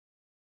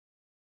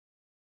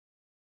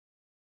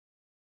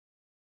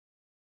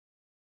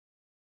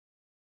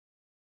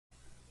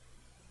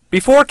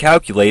Before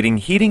calculating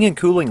heating and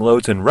cooling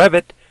loads in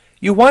Revit,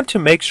 you want to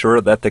make sure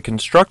that the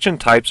construction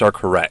types are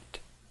correct.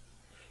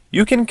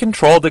 You can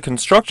control the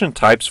construction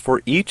types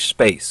for each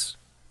space.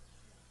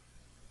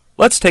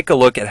 Let's take a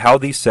look at how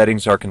these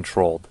settings are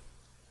controlled.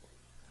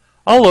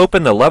 I'll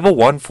open the Level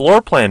 1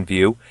 floor plan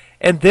view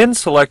and then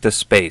select a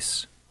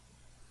space.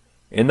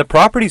 In the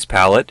Properties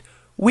palette,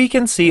 we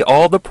can see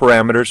all the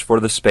parameters for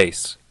the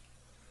space.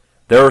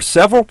 There are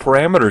several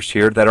parameters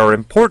here that are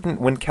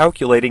important when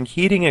calculating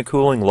heating and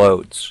cooling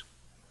loads.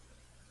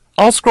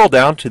 I'll scroll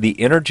down to the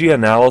Energy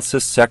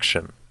Analysis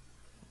section.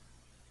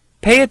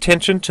 Pay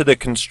attention to the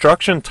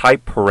construction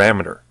type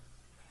parameter.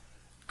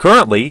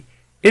 Currently,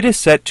 it is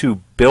set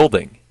to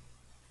Building.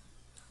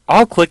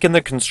 I'll click in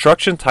the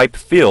construction type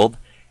field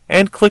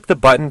and click the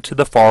button to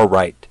the far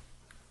right.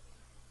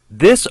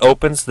 This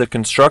opens the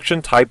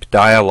construction type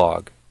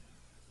dialog.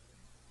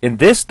 In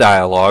this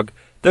dialog,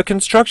 the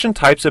construction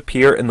types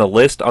appear in the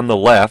list on the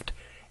left,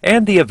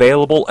 and the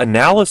available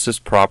analysis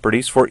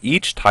properties for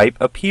each type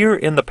appear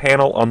in the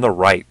panel on the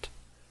right.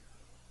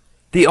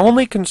 The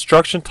only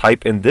construction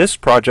type in this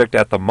project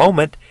at the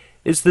moment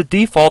is the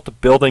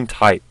default building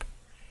type,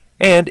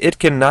 and it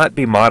cannot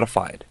be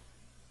modified.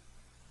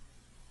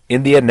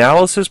 In the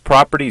Analysis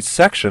Properties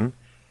section,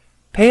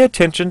 pay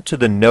attention to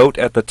the note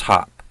at the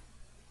top.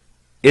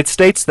 It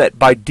states that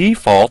by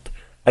default,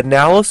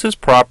 analysis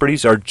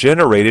properties are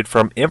generated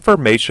from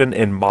information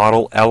in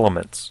model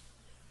elements.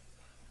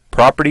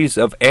 Properties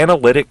of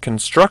analytic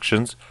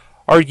constructions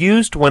are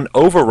used when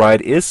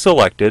override is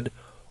selected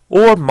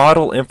or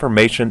model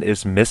information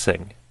is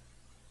missing.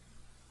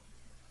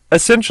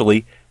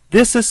 Essentially,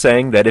 this is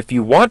saying that if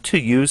you want to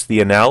use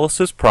the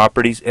analysis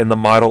properties in the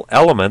model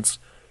elements,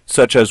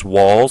 such as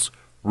walls,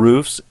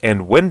 roofs,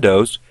 and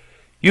windows,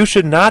 you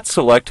should not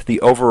select the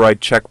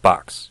override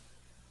checkbox.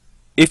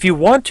 If you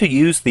want to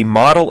use the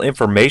model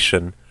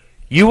information,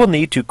 you will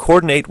need to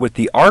coordinate with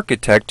the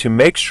architect to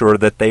make sure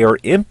that they are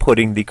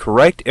inputting the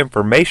correct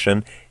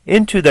information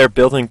into their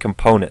building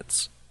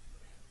components.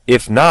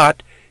 If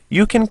not,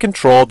 you can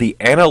control the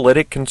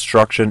analytic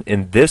construction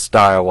in this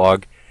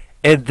dialog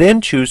and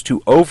then choose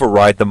to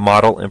override the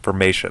model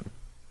information.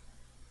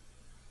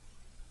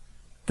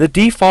 The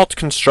default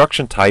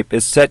construction type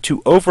is set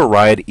to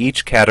override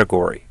each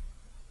category.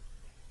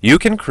 You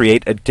can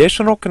create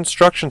additional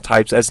construction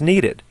types as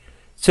needed,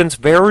 since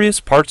various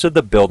parts of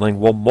the building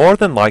will more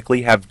than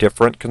likely have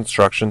different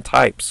construction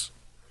types.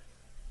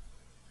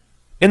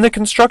 In the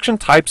Construction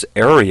Types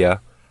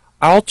area,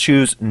 I'll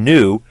choose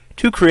New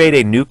to create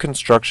a new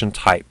construction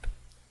type.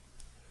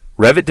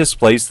 Revit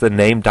displays the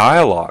name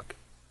dialog.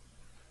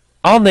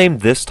 I'll name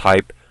this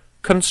type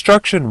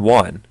Construction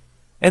 1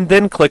 and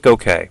then click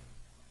OK.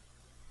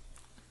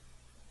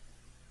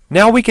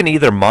 Now we can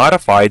either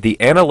modify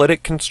the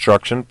analytic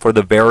construction for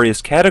the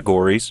various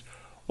categories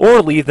or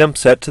leave them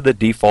set to the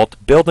default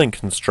building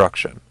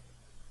construction.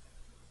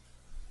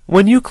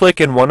 When you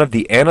click in one of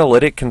the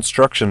analytic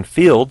construction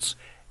fields,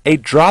 a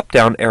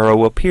drop-down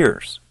arrow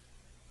appears.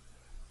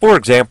 For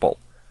example,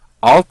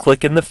 I'll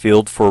click in the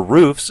field for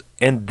roofs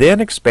and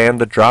then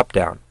expand the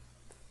drop-down.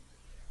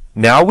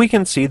 Now we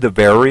can see the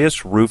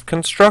various roof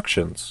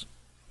constructions.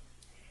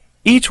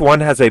 Each one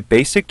has a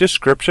basic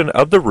description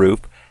of the roof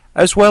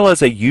as well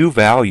as a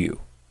U-value.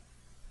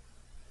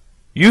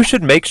 You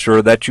should make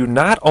sure that you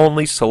not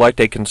only select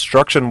a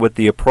construction with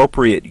the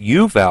appropriate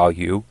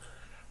U-value,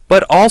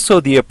 but also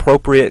the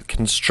appropriate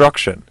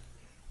construction,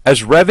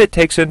 as Revit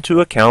takes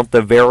into account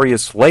the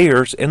various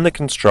layers in the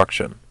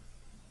construction.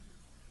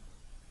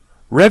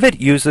 Revit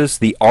uses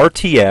the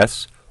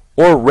RTS,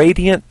 or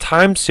Radiant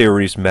Time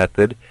Series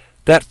method,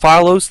 that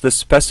follows the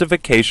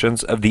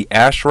specifications of the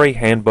ASHRAE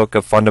Handbook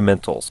of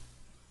Fundamentals.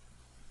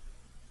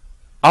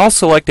 I'll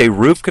select a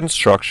roof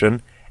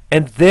construction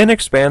and then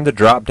expand the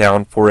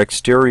drop-down for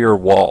exterior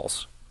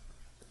walls.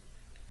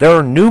 There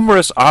are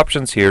numerous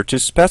options here to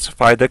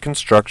specify the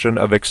construction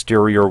of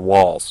exterior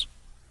walls.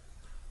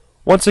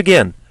 Once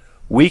again,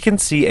 we can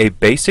see a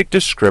basic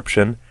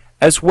description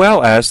as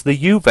well as the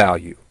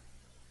U-value.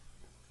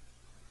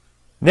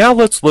 Now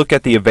let's look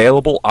at the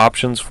available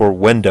options for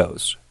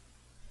windows.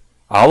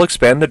 I'll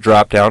expand the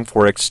drop-down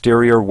for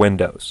exterior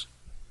windows.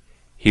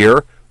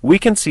 Here, we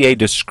can see a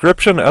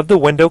description of the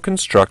window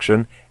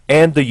construction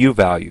and the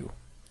U-value.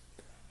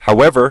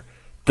 However,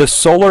 the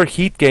solar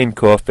heat gain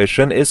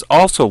coefficient is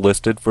also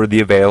listed for the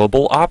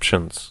available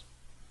options.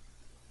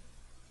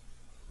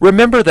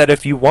 Remember that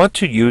if you want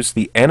to use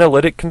the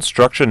analytic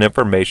construction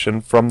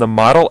information from the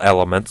model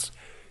elements,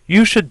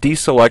 you should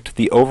deselect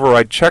the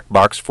override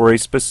checkbox for a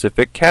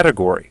specific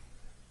category.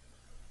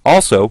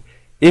 Also,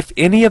 if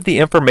any of the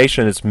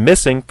information is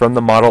missing from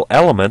the model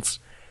elements,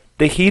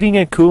 the Heating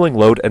and Cooling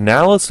Load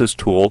Analysis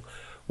tool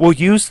will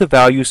use the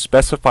values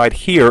specified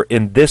here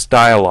in this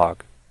dialog.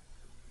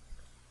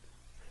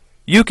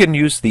 You can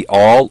use the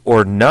All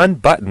or None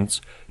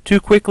buttons to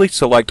quickly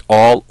select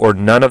all or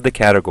none of the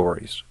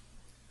categories.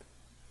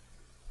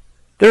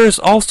 There is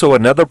also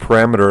another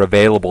parameter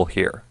available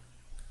here.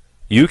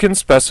 You can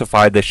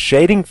specify the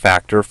shading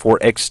factor for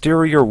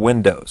exterior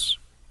windows.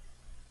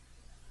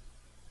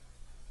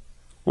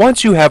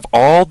 Once you have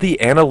all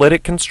the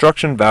analytic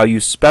construction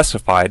values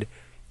specified,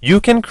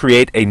 you can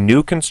create a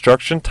new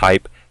construction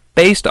type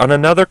based on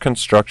another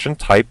construction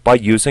type by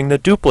using the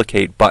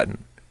Duplicate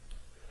button.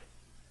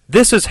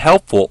 This is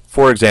helpful,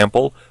 for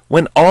example,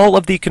 when all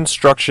of the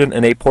construction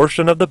in a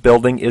portion of the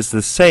building is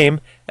the same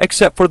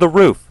except for the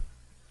roof.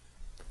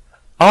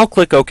 I'll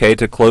click OK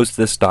to close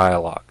this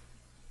dialog.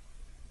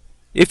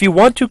 If you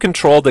want to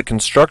control the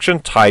construction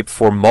type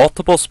for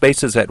multiple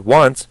spaces at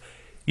once,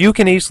 you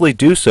can easily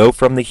do so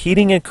from the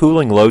Heating and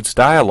Cooling Loads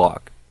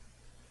dialog.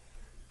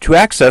 To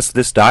access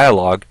this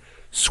dialog,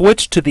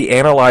 switch to the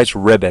Analyze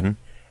ribbon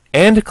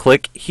and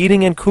click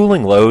Heating and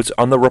Cooling Loads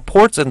on the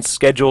Reports and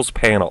Schedules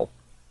panel.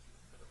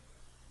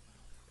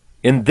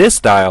 In this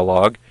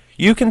dialog,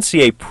 you can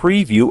see a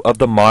preview of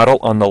the model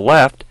on the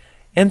left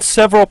and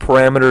several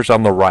parameters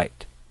on the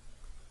right.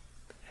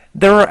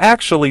 There are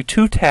actually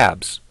two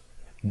tabs,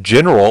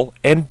 General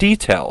and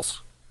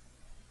Details.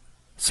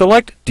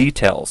 Select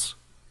Details.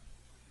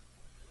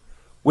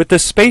 With the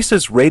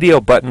Spaces radio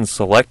button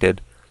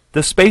selected,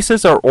 the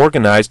spaces are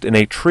organized in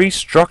a tree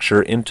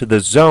structure into the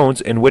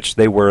zones in which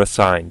they were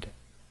assigned.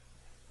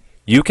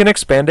 You can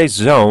expand a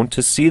zone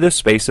to see the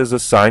spaces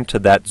assigned to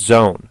that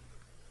zone.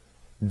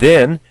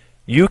 Then,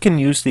 you can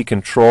use the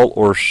Control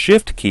or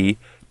Shift key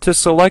to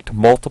select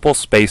multiple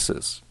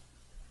spaces.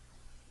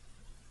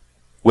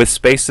 With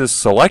spaces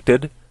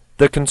selected,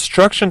 the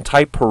construction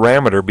type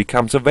parameter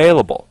becomes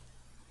available.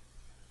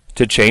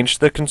 To change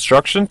the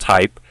construction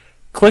type,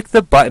 click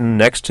the button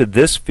next to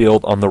this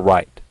field on the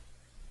right.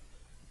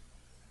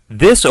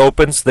 This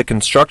opens the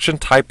Construction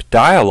Type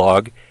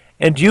dialog,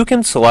 and you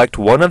can select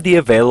one of the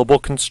available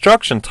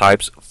construction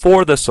types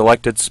for the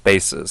selected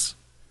spaces.